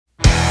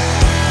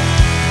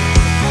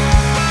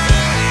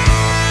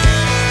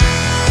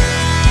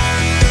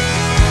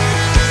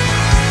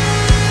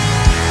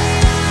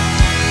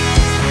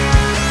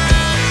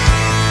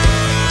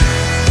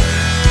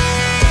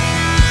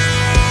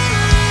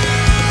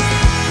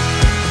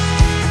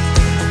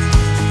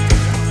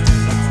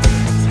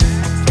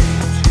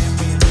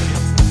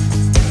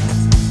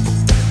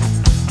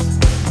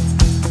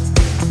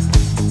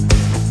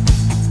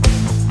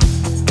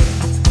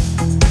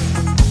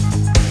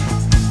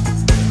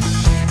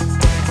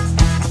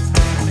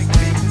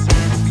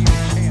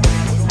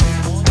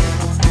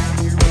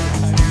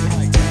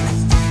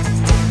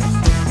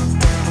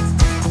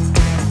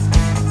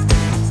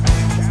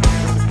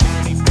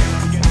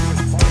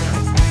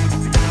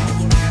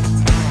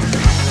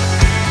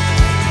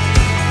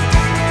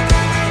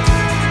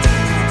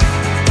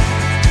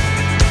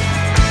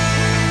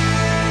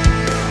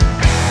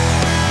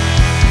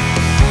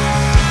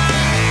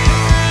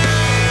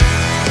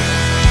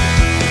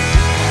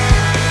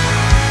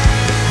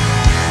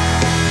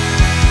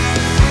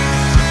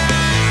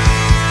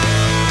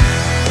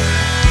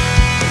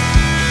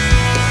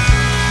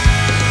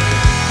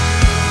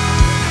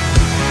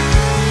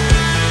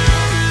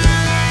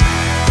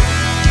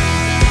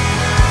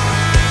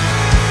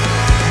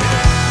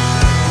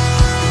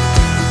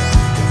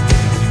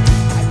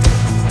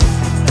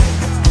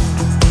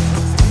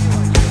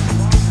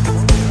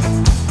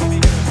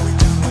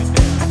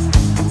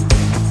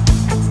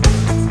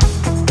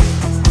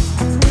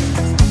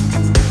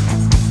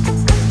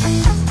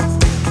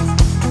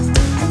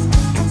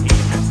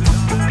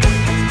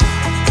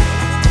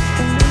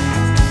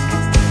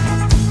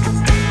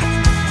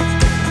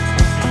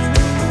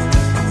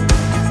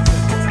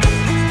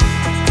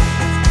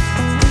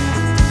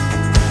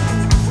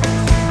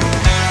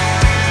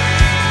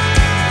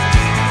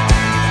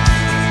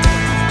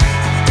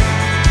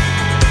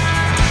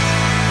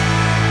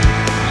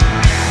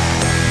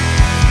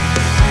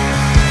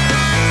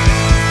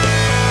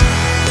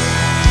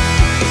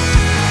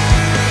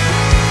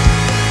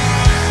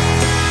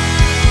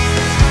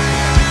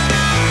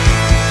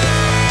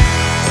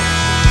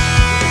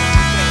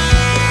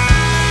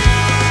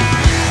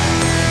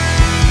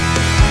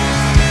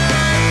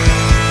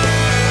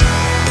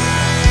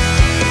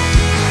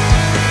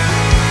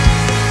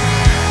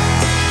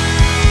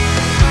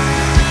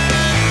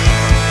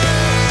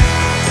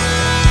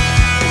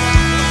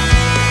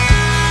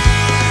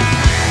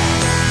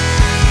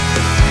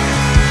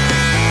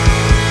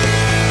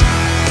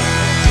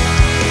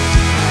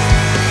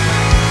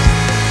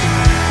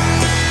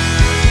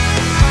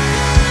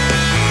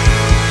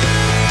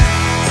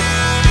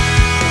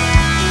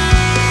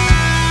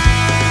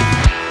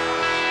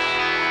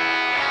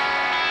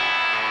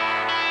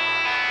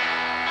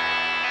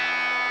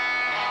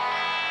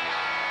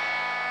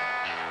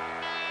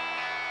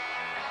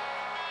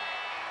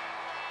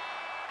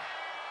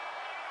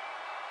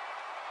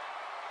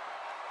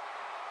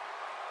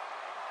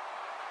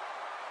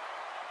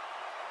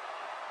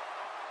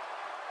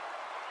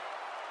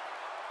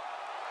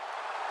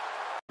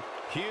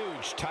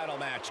Huge title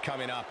match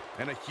coming up.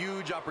 And a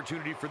huge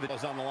opportunity for the...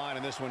 on the line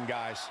in this one,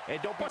 guys. Hey,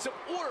 don't put some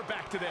order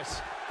back to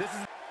this. This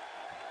is...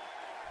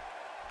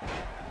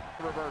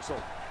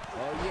 Reversal.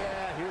 Oh,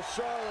 yeah, here's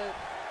Charlotte.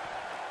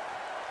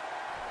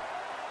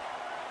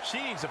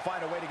 She needs to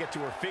find a way to get to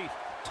her feet.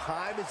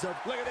 Time is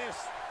up. Look at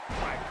this.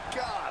 My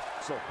God.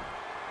 So.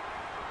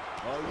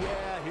 Oh,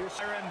 yeah, here's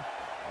Siren.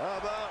 How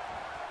about?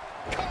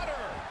 Cutter.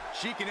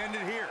 She can end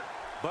it here.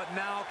 But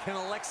now can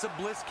Alexa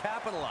Bliss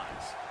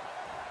capitalize?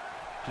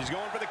 She's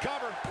going for the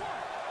cover.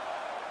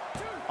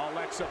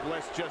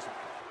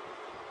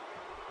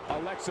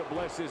 Alexa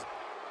Bliss is...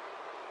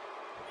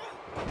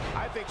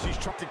 I think she's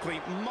practically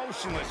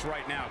motionless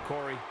right now,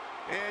 Corey.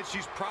 And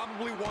she's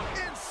probably won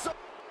inside.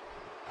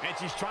 And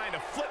she's trying to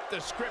flip the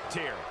script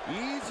here.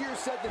 Easier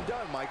said than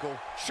done, Michael.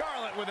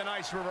 Charlotte with a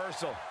nice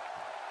reversal.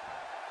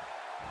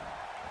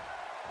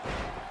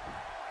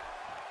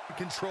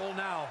 Control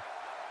now.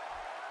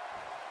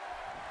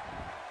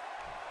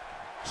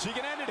 She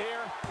can end it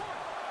here.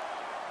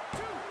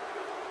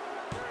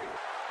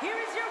 Here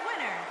is your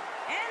winner,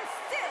 and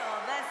still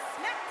the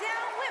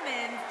Smackdown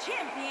Women's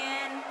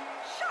Champion,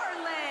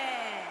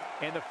 Charlotte.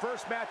 And the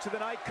first match of the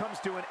night comes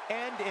to an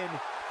end in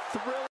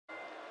thrill.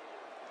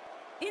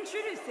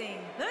 Introducing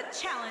the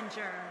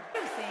challenger.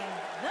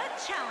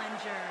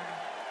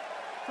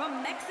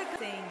 From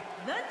Mexico,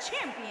 the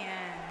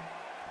champion.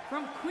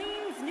 From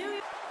Queens, New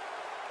York.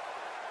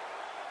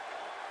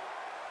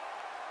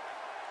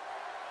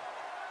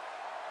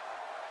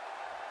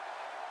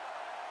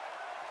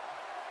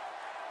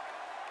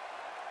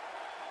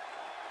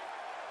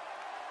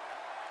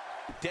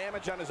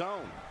 Damage on his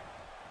own.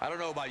 I don't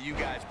know about you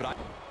guys, but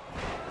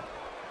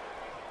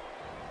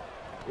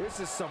This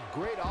is some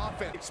great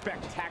offense.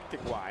 Expect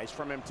tactic-wise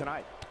from him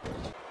tonight.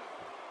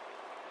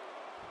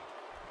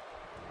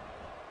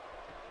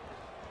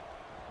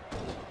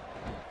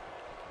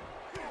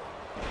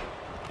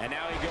 And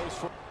now he goes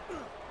for...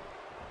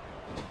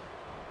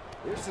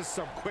 This is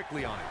some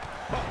quickly on it.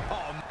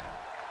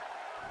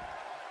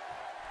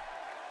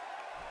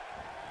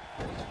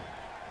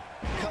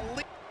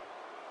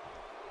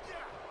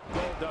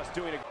 Goldust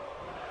doing it.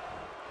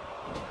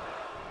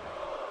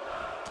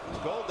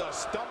 Goldust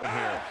stumbling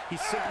here. He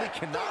simply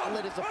cannot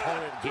let his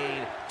opponent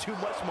gain too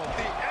much momentum.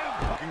 the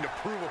end looking to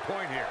prove a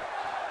point here.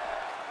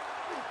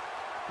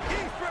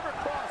 East River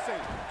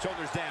crossing.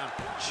 Shoulders down.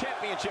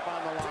 Championship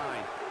on the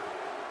line.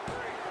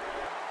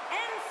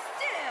 And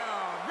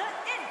still the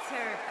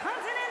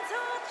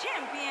Intercontinental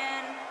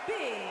Champion,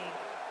 Big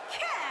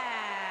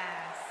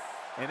Cass.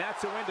 And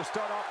that's a win to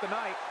start off the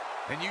night.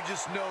 And you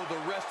just know the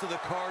rest of the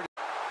card.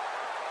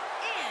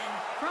 And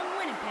from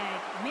Winnipeg,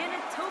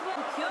 Manitoba,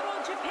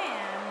 Kyoto,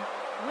 Japan,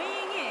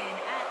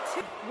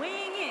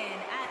 weighing in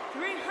at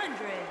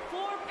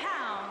 304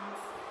 pounds,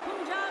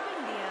 Punjab,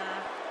 India,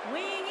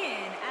 weighing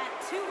in at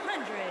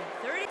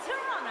 230,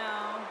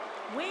 Toronto,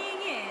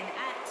 weighing in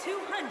at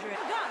 200,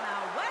 Ghana,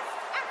 West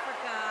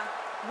Africa,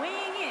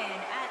 weighing in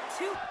at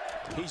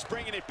 2. He's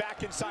bringing it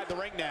back inside the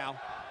ring now.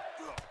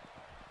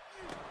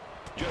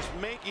 Just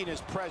making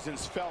his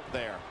presence felt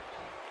there.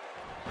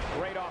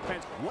 Great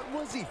offense. What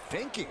was he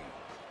thinking?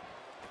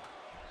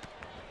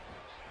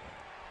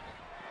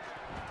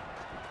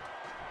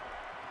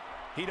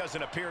 He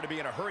doesn't appear to be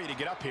in a hurry to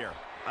get up here.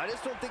 I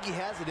just don't think he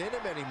has it in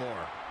him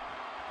anymore.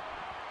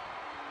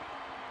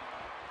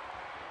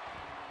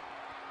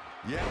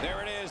 Yeah,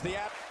 There it is, the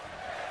app.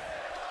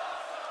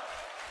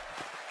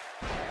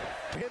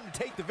 For him to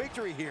take the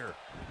victory here.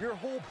 Your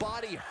whole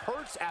body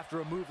hurts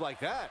after a move like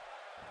that.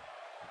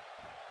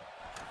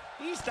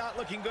 He's not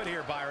looking good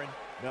here, Byron.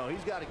 No,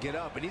 he's got to get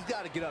up, and he's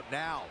got to get up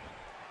now.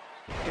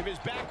 If his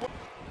back...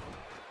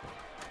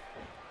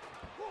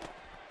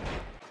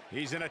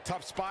 He's in a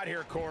tough spot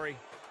here, Corey.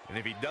 and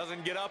if he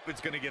doesn't get up,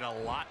 it's going to get a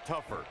lot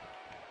tougher.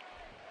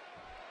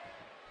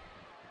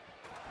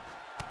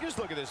 Just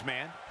look at this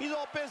man. He's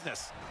all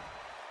business.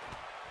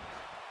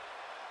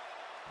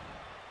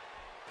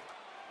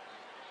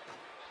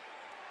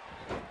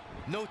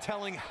 No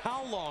telling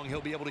how long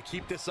he'll be able to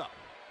keep this up.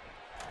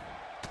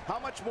 How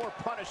much more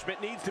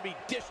punishment needs to be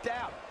dished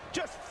out?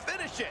 Just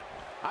finish it.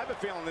 I have a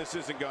feeling this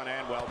isn't going to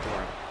end well for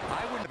him.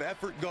 I would have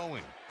effort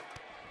going.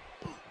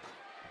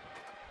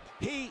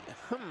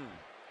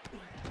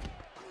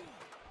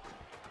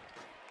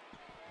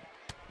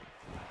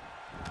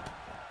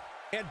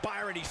 And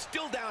Byron, he's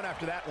still down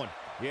after that one.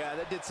 Yeah,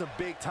 that did some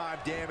big time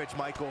damage,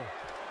 Michael.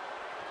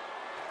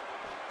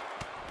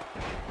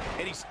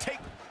 And he's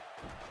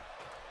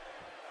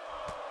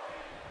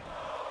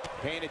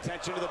paying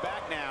attention to the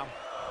back now.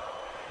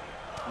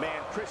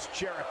 Man, Chris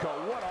Jericho,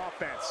 what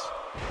offense.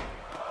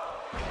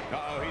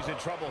 Uh-oh, he's in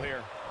trouble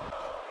here.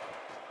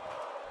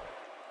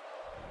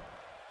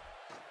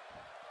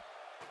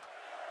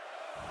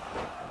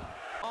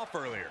 Off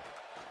earlier.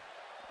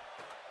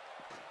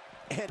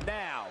 And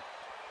now.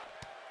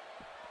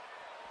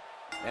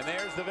 And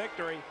there's the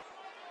victory.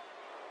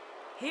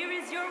 Here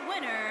is your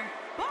winner,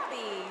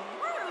 Bobby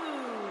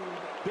Roode.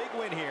 Big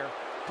win here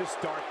to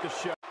start the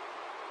show.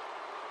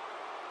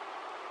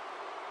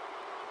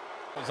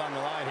 Was on the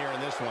line here in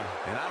this one.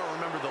 And I don't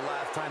remember the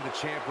last time the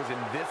champ was in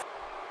this.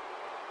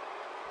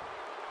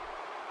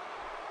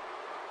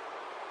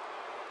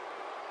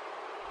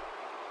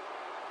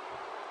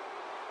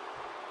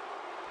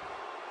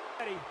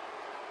 Ready.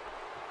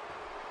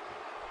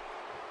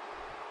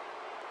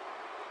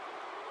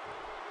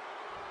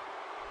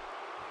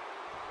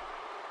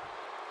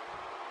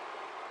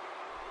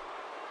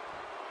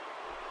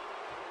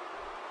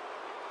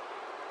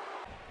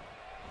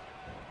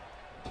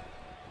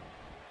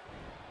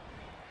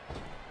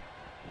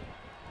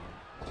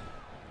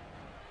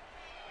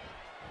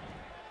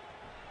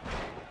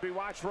 We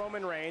watch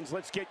Roman Reigns.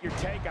 Let's get your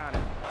take on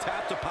it.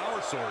 Tap the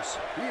power source.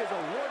 He is a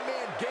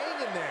one-man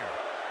gang in there.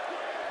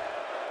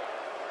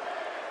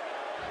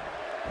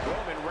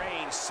 Roman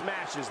Reigns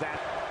smashes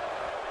that.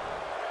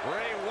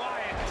 Bray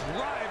Wyatt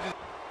drives.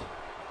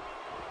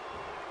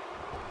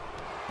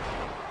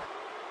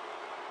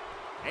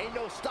 Ain't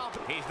no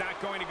stopping. He's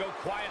not going to go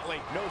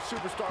quietly. No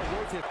superstar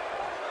worth it.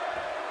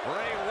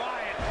 Bray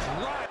Wyatt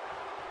drives.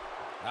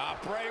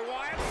 Bray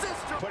Wyatt's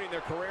sister. Putting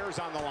their careers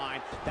on the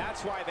line.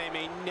 That's why they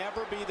may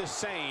never be the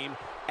same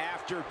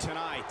after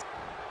tonight.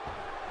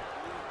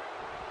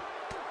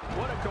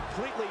 What a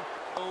completely...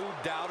 No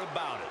doubt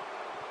about it.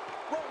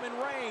 Roman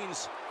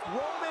Reigns.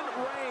 Roman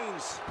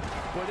Reigns.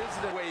 But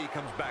isn't the way he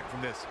comes back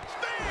from this?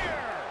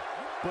 Spear!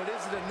 But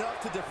is it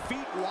enough to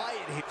defeat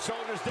Wyatt here?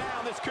 Shoulders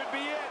down. This could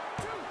be it.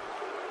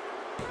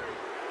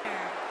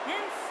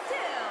 And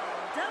still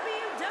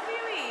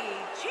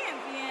WWE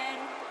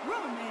Champion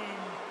Roman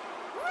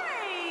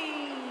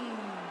Reigns.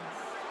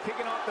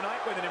 Kicking off the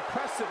night with an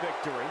impressive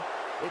victory.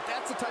 If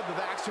that's the type of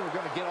action we're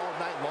going to get all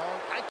night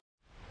long, I